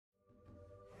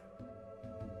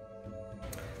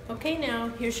Okay, now,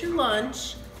 here's your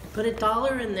lunch. Put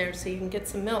 $1 in there so you can get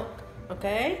some milk,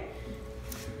 okay?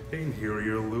 And here are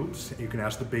your loops. You can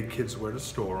ask the big kids where to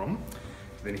store them.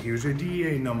 Then here's your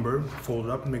DEA number. Fold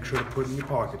it up and make sure to put it in your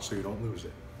pocket so you don't lose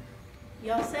it.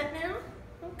 You all set now?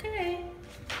 Okay.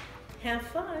 Have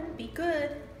fun. Be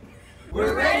good.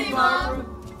 We're ready,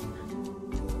 Mom!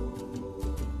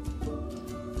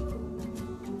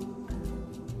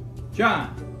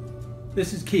 John,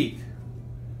 this is Keith.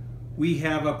 We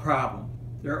have a problem.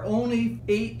 There are only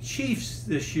 8 chiefs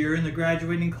this year in the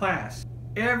graduating class.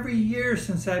 Every year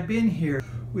since I've been here,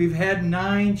 we've had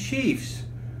 9 chiefs.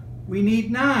 We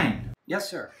need 9. Yes,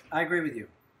 sir. I agree with you.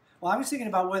 Well, I was thinking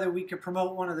about whether we could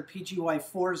promote one of the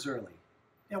PGY4s early.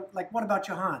 You know, like, what about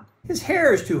Jahan? His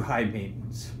hair is too high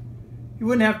maintenance. He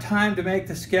wouldn't have time to make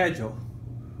the schedule.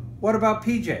 What about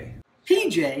PJ?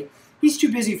 PJ? He's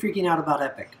too busy freaking out about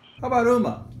Epic. How about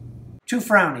Uma? Too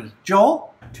frowny. Joel?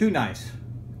 Too nice.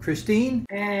 Christine?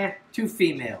 Too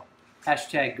female.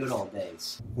 Hashtag good old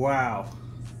days. Wow.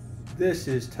 This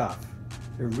is tough.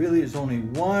 There really is only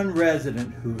one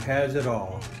resident who has it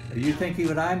all. Are you thinking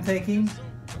what I'm thinking?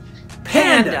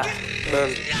 Panda!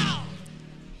 Panda.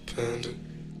 Panda.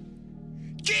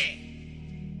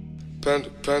 Panda,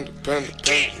 panda, panda,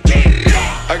 panda.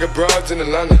 I got broads in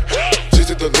Atlanta,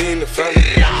 just to lean the family.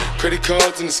 Credit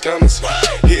cards in the scammers,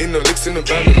 hitting the licks in the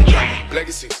van.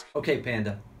 Legacies. Okay,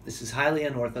 Panda, this is highly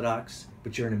unorthodox,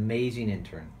 but you're an amazing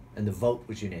intern, and the vote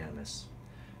was unanimous.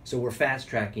 So we're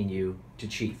fast-tracking you to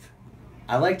chief.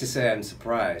 I like to say I'm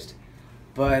surprised,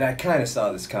 but I kind of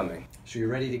saw this coming. So you're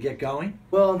ready to get going?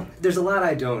 Well, there's a lot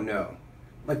I don't know.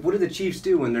 Like, what do the chiefs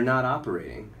do when they're not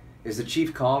operating? Is the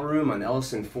chief call room on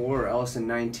Ellison 4 or Ellison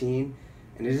 19?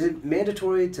 And is it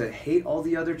mandatory to hate all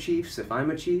the other chiefs if I'm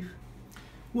a chief?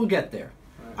 We'll get there.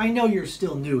 I know you're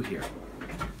still new here,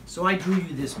 so I drew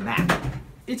you this map.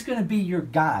 It's going to be your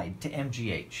guide to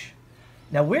MGH.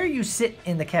 Now, where you sit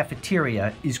in the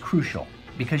cafeteria is crucial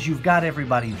because you've got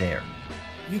everybody there.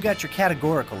 You got your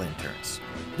categorical interns.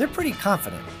 They're pretty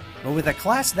confident, but with a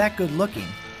class that good looking,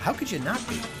 how could you not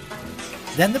be?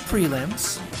 Then the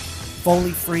prelims,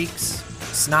 Foley freaks,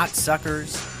 snot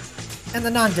suckers, and the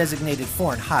non-designated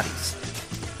foreign hotties.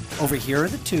 Over here are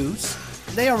the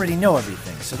 2s. They already know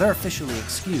everything, so they're officially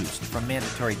excused from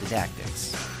mandatory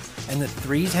didactics. And the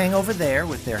 3s hang over there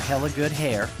with their hella good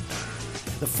hair.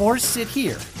 The 4s sit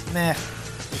here. Meh,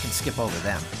 we can skip over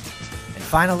them. And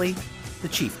finally, the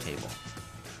chief table.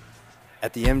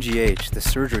 At the MGH, the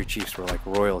surgery chiefs were like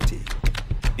royalty.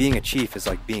 Being a chief is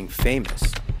like being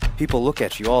famous. People look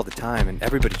at you all the time and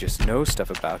everybody just knows stuff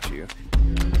about you.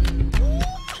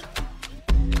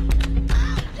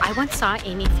 I once saw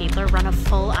Amy Fiedler run a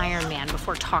full Ironman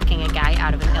before talking a guy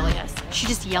out of an Ilias. She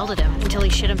just yelled at him until he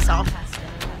shit himself.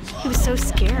 He was so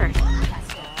scared.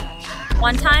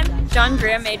 One time, John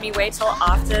Greer made me wait till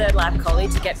after lab collie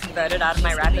to get converted out of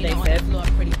my rapid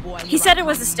AFib. He said it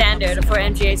was the standard for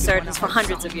MGH surgeons for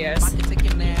hundreds of years.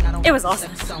 It was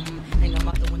awesome.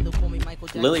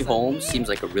 Lily Holmes seems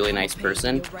like a really nice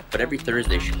person, but every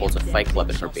Thursday she holds a fight club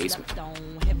in her basement.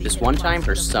 This one time,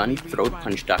 her son throat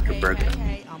punched Dr. Berger.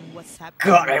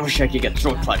 God, I wish I could get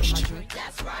throat punched.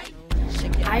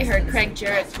 I heard Craig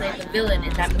Jarrett played the villain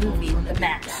in that movie, The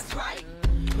Mask.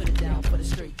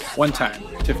 One time,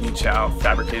 Tiffany Chow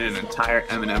fabricated an entire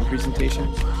M&M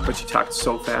presentation, but she talked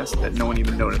so fast that no one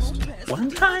even noticed. One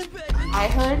time? I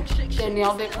heard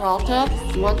Danielle Peralta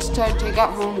once tried to take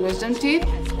out her own wisdom teeth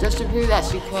just to prove that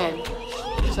she could.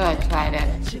 So I tried it.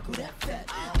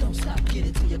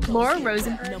 Laura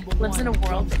Rosenberg lives in a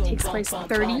world that takes place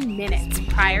 30 minutes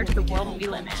prior to the world we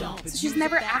live in, so she's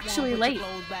never actually late.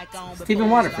 Stephen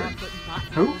Waterford.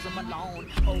 Who?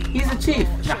 He's a chief.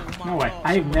 No way.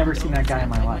 I've never seen that guy in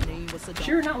my life.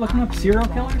 Sure you're not looking up serial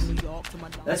killers?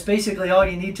 That's basically all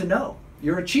you need to know.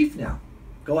 You're a chief now.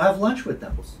 Go have lunch with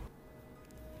them.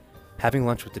 Having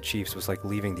lunch with the chiefs was like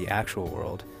leaving the actual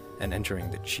world and entering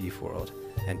the chief world.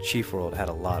 And chief world had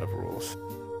a lot of rules.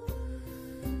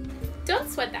 Don't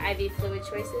sweat the IV fluid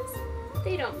choices.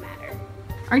 They don't matter.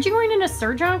 Aren't you going into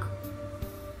Surjunk?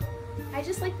 I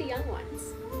just like the young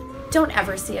ones. Don't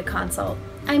ever see a consult.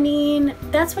 I mean,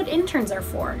 that's what interns are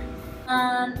for.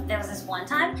 There was this one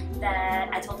time that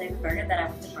I told David Berger that I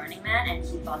went to Burning Man and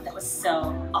he thought that was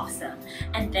so awesome.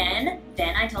 And then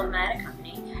I told him I had a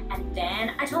company, and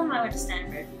then I told him I went to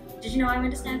Stanford. Did you know I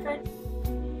went to Stanford?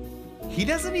 He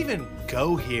doesn't even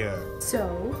go here. So,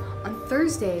 on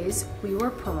Thursdays, we wear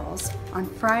pearls. On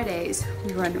Fridays,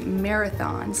 we run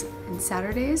marathons. And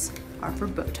Saturdays are for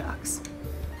Botox.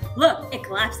 Look, it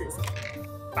collapses.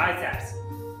 Biceps.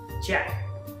 Check.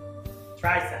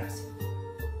 Triceps.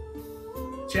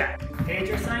 Check.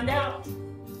 Pedro signed out.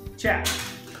 Check.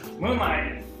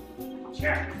 Moonlight.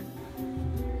 Check.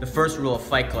 The first rule of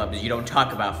Fight Club is you don't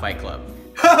talk about Fight Club.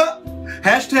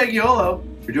 Hashtag YOLO.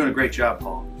 You're doing a great job,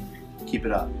 Paul. Keep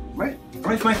it up. Right?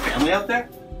 Is my family out there?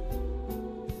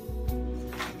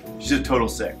 She's a total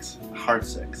 6. A hard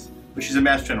 6. But she's a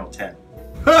Mass General 10.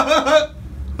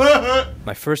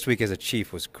 My first week as a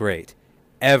chief was great.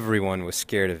 Everyone was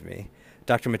scared of me.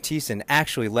 Dr. Mathieson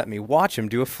actually let me watch him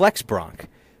do a flex bronc,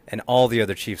 and all the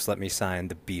other chiefs let me sign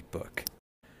the beat book.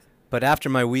 But after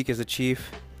my week as a chief,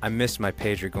 I missed my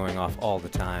pager going off all the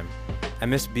time. I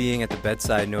missed being at the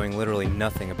bedside knowing literally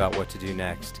nothing about what to do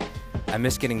next. I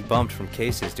missed getting bumped from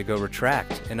cases to go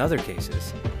retract in other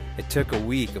cases. It took a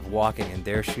week of walking in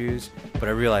their shoes, but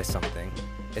I realized something.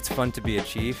 It's fun to be a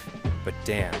chief, but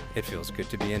damn, it feels good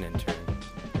to be an intern.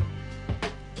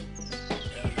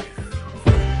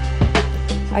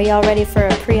 Are y'all ready for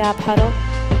a pre-op huddle?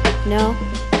 No?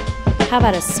 How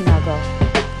about a snuggle?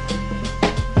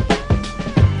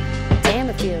 Damn,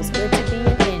 it feels good to be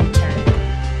an intern.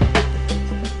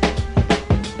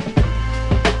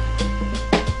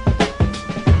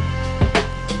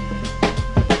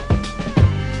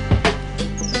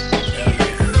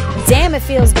 Damn, it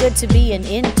feels good to be an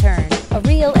intern. A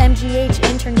real MGH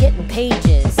intern getting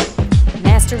pages.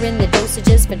 Mastering the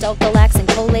dosages for Dulcolax and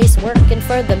Colace, working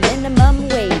for the minimum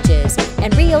wages.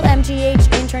 And real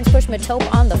MGH interns push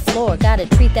Metope on the floor. Gotta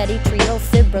treat that atrial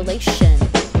fibrillation.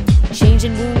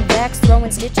 Changing wound vacs,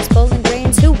 throwing stitches, pulling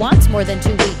grains. Who wants more than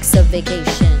 2 weeks of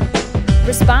vacation?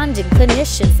 Responding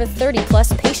clinician for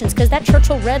 30+ patients, cause that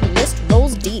Churchill Red List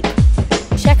rolls deep.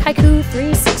 Check Haiku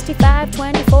 365,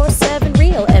 24/7.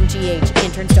 Real MGH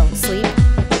interns don't sleep.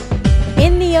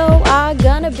 In the OR,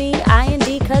 gonna be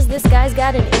IND, cause this guy's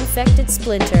got an infected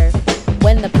splinter.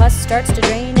 When the pus starts to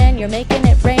drain and you're making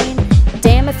it rain,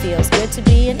 damn, it feels good to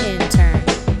be an intern.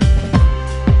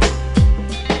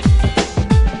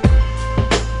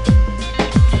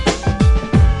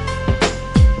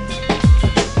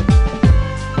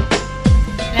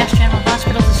 Mass General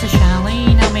Hospital, this is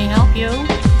Charlene. How may I help you?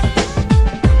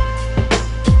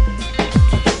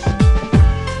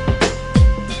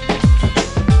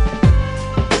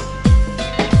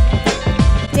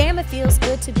 Feels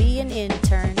good to be an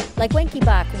intern, like Wanky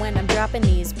Bach when I'm dropping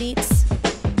these beats.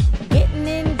 Getting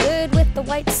in good with the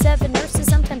white 7 nurses,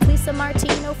 sometimes Lisa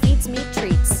Martino feeds me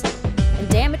treats. And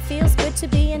damn, it feels good to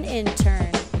be an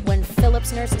intern, when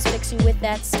Phillips nurses fix you with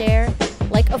that stare.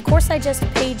 Like, of course I just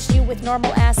paged you with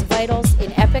normal ass vitals.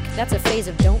 In Epic, that's a phase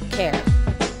of don't care.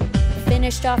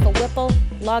 Finished off a Whipple,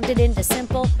 logged it into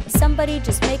Simple. Somebody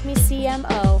just make me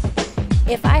CMO.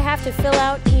 If I have to fill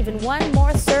out even one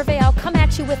more survey, I'll come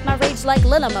at you with my rage like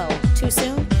Lilimo. Too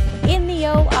soon? In the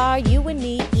OR, you and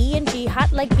me, E&G,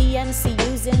 hot like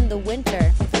BNCUs in the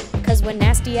winter. Cause when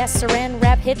nasty ass saran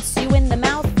wrap hits you in the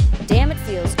mouth, damn, it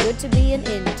feels good to be an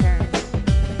intern.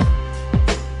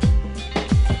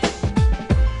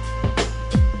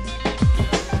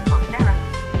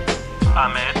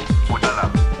 Ahmed, Udala.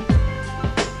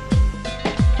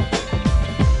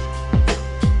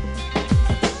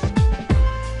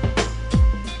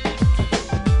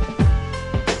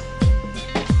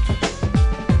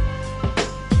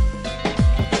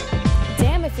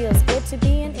 Feels good to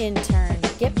be an intern.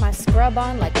 Get my scrub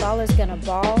on like ballers gonna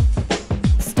ball.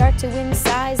 Start to win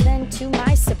size, then to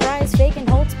my surprise, Fagan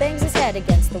Holtz bangs his head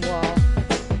against the wall.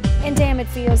 And damn, it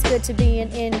feels good to be an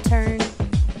intern,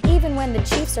 even when the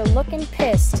Chiefs are looking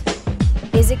pissed.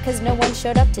 Is it cause no one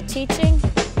showed up to teaching?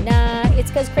 Nah,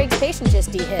 it's cause Craig's patient just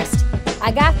dehissed.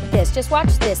 I got this, just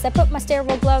watch this. I put my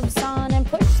sterile gloves on and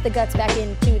push the guts back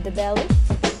into the belly.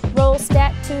 Roll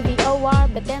stat to the OR,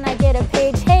 but then I get a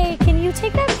page. Hey, can you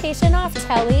take that patient off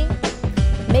telly?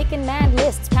 Making mad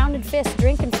lists, pounding fists,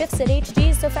 drinking fifths at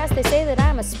HGs so fast they say that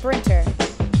I'm a sprinter.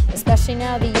 Especially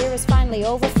now the year is finally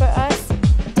over for us.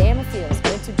 Damn, it feels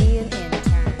good to be an intern.